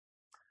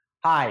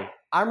Hi,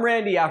 I'm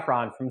Randy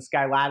Efron from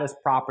Skylatus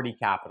Property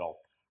Capital.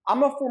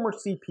 I'm a former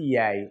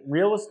CPA,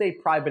 real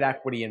estate private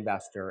equity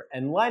investor,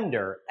 and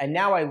lender, and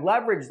now I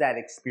leverage that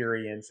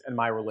experience and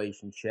my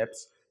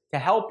relationships to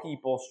help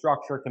people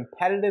structure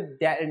competitive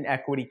debt and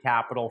equity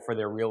capital for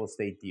their real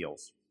estate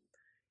deals.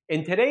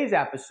 In today's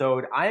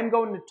episode, I am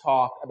going to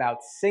talk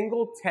about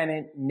single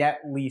tenant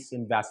net lease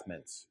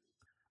investments.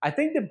 I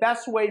think the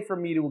best way for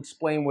me to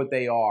explain what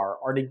they are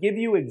to give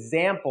you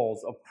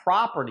examples of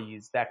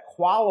properties that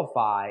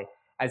qualify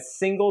as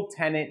single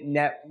tenant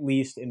net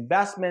leased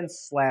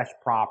investments slash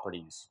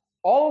properties.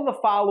 All of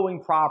the following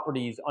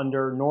properties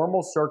under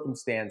normal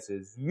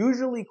circumstances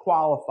usually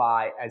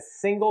qualify as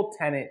single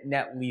tenant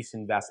net lease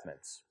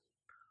investments.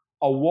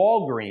 A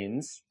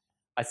Walgreens,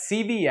 a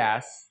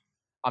CVS,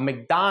 a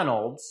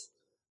McDonald's,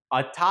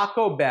 a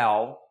Taco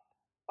Bell,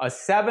 a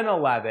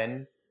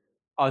 7-Eleven,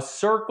 a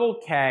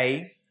Circle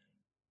K,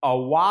 a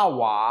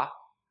Wawa,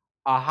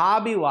 a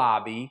Hobby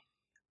Lobby,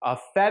 a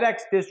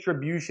FedEx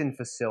distribution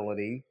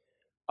facility,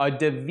 a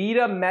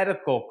DaVita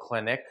Medical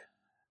Clinic,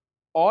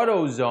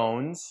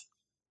 AutoZones,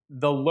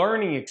 The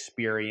Learning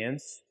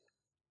Experience,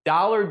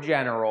 Dollar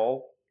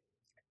General,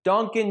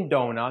 Dunkin'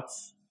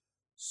 Donuts,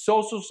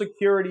 Social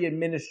Security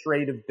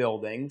Administrative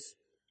Buildings,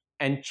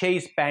 and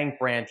Chase Bank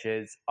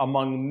branches,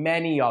 among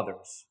many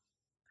others.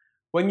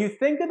 When you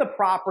think of the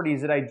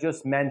properties that I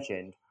just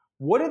mentioned,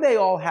 what do they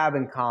all have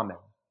in common?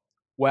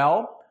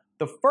 Well,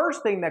 the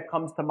first thing that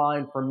comes to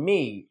mind for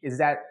me is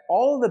that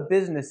all of the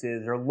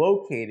businesses are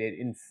located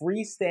in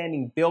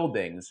freestanding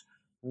buildings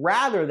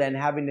rather than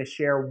having to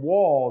share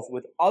walls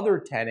with other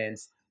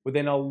tenants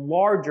within a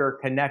larger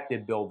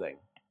connected building.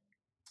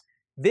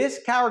 This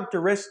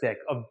characteristic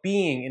of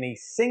being in a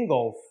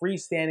single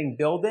freestanding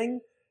building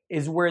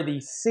is where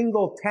the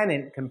single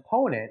tenant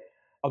component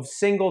of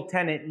single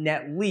tenant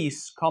net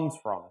lease comes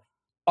from.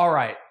 All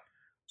right,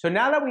 so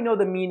now that we know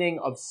the meaning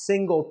of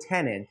single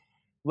tenant,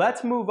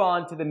 let's move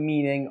on to the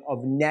meaning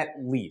of net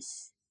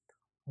lease.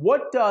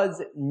 What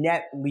does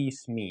net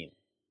lease mean?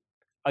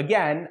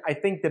 Again, I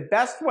think the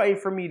best way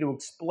for me to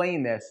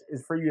explain this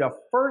is for you to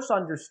first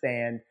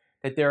understand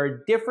that there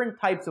are different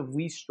types of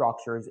lease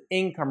structures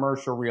in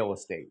commercial real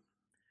estate.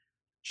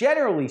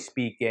 Generally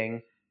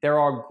speaking, there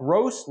are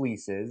gross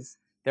leases,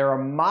 there are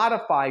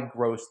modified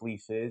gross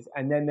leases,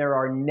 and then there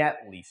are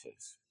net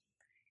leases.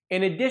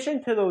 In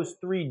addition to those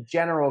three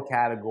general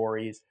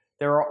categories,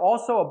 there are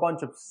also a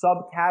bunch of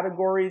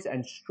subcategories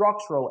and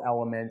structural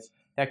elements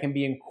that can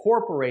be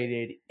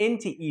incorporated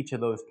into each of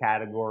those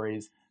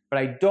categories, but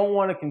I don't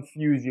want to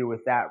confuse you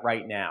with that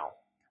right now.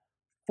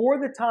 For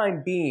the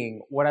time being,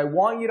 what I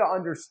want you to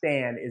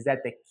understand is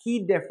that the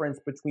key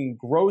difference between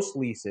gross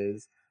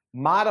leases,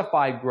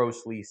 modified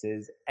gross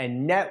leases,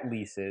 and net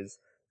leases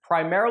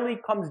primarily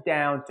comes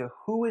down to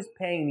who is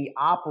paying the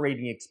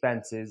operating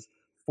expenses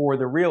for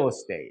the real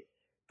estate,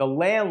 the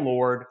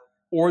landlord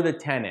or the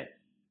tenant.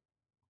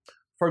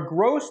 For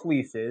gross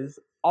leases,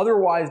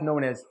 otherwise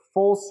known as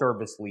full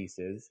service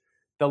leases,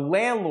 the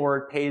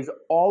landlord pays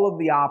all of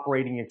the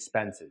operating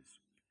expenses.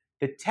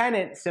 The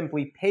tenant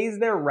simply pays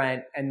their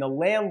rent and the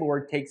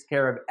landlord takes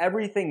care of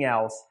everything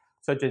else,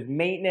 such as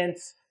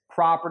maintenance,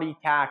 property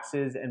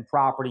taxes, and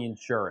property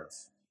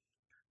insurance.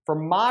 For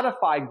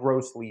modified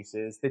gross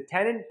leases, the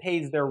tenant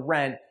pays their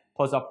rent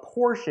plus a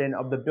portion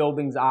of the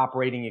building's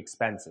operating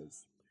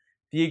expenses.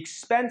 The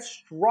expense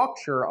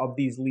structure of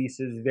these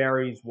leases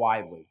varies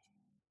widely.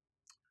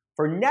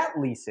 For net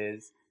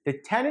leases, the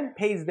tenant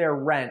pays their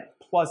rent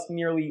plus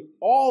nearly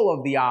all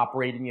of the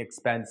operating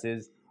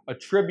expenses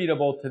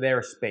attributable to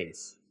their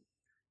space.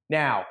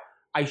 Now,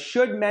 I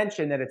should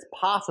mention that it's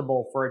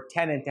possible for a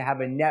tenant to have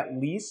a net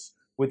lease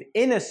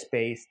within a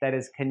space that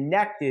is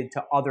connected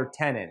to other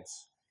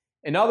tenants.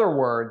 In other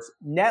words,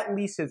 net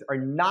leases are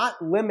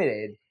not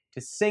limited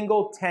to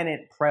single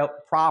tenant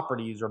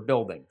properties or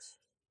buildings.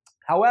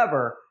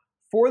 However,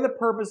 for the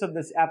purpose of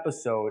this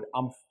episode,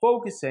 I'm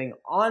focusing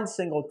on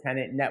single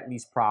tenant net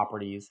lease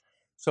properties,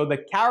 so the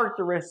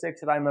characteristics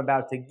that I'm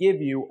about to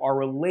give you are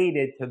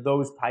related to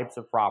those types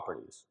of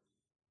properties.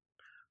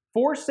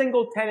 For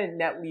single tenant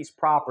net lease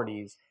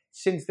properties,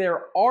 since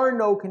there are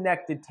no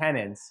connected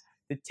tenants,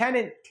 the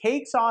tenant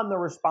takes on the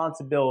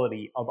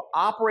responsibility of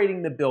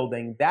operating the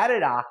building that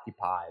it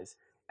occupies,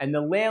 and the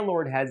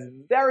landlord has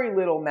very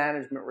little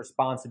management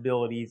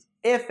responsibilities,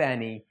 if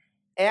any,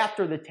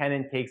 after the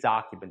tenant takes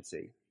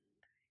occupancy.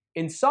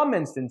 In some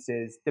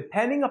instances,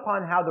 depending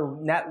upon how the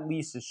net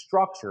lease is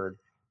structured,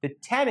 the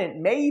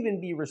tenant may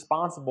even be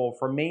responsible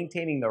for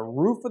maintaining the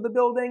roof of the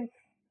building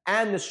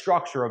and the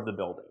structure of the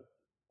building.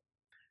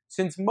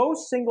 Since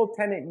most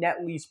single-tenant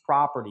net lease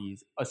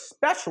properties,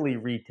 especially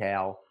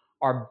retail,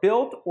 are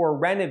built or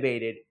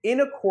renovated in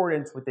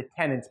accordance with the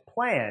tenant's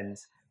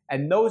plans,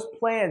 and those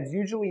plans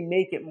usually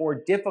make it more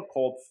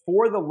difficult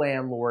for the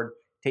landlord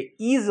to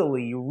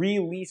easily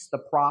release the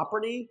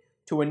property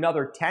to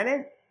another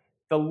tenant,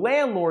 the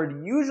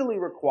landlord usually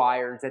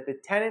requires that the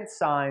tenant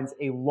signs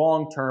a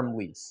long-term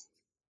lease.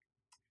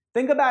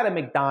 Think about a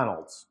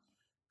McDonald's.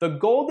 The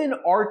golden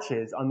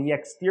arches on the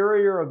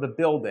exterior of the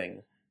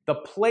building, the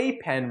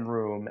playpen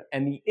room,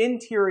 and the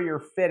interior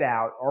fit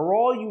out are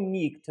all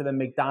unique to the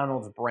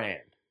McDonald's brand.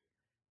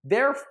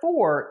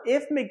 Therefore,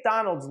 if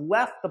McDonald's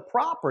left the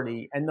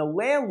property and the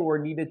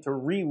landlord needed to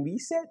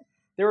re-lease it,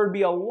 there would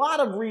be a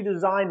lot of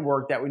redesign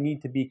work that would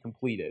need to be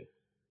completed.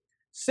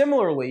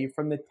 Similarly,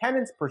 from the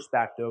tenant's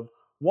perspective,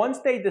 once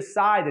they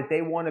decide that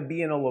they want to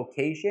be in a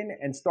location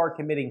and start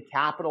committing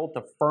capital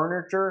to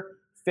furniture,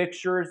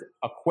 fixtures,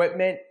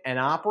 equipment, and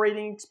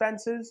operating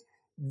expenses,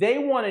 they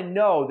want to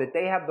know that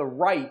they have the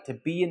right to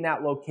be in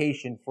that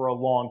location for a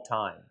long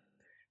time.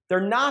 They're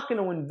not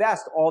going to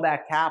invest all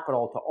that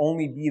capital to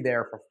only be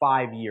there for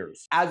 5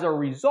 years. As a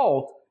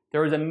result,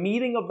 there is a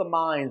meeting of the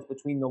minds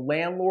between the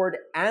landlord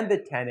and the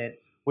tenant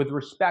with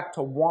respect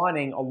to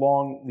wanting a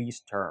long lease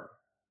term.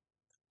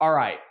 All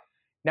right,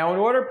 now in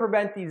order to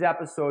prevent these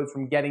episodes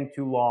from getting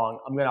too long,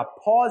 I'm going to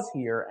pause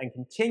here and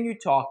continue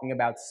talking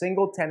about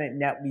single tenant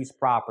net lease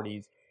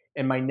properties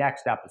in my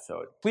next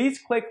episode. Please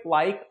click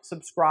like,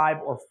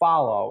 subscribe, or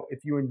follow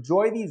if you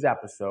enjoy these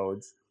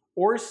episodes,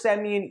 or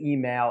send me an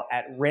email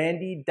at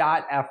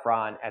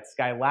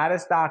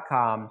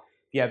randy.efron@skylattice.com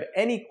if you have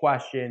any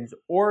questions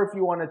or if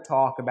you want to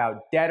talk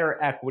about debt or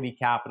equity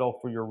capital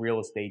for your real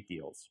estate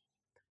deals.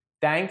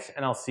 Thanks,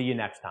 and I'll see you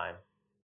next time.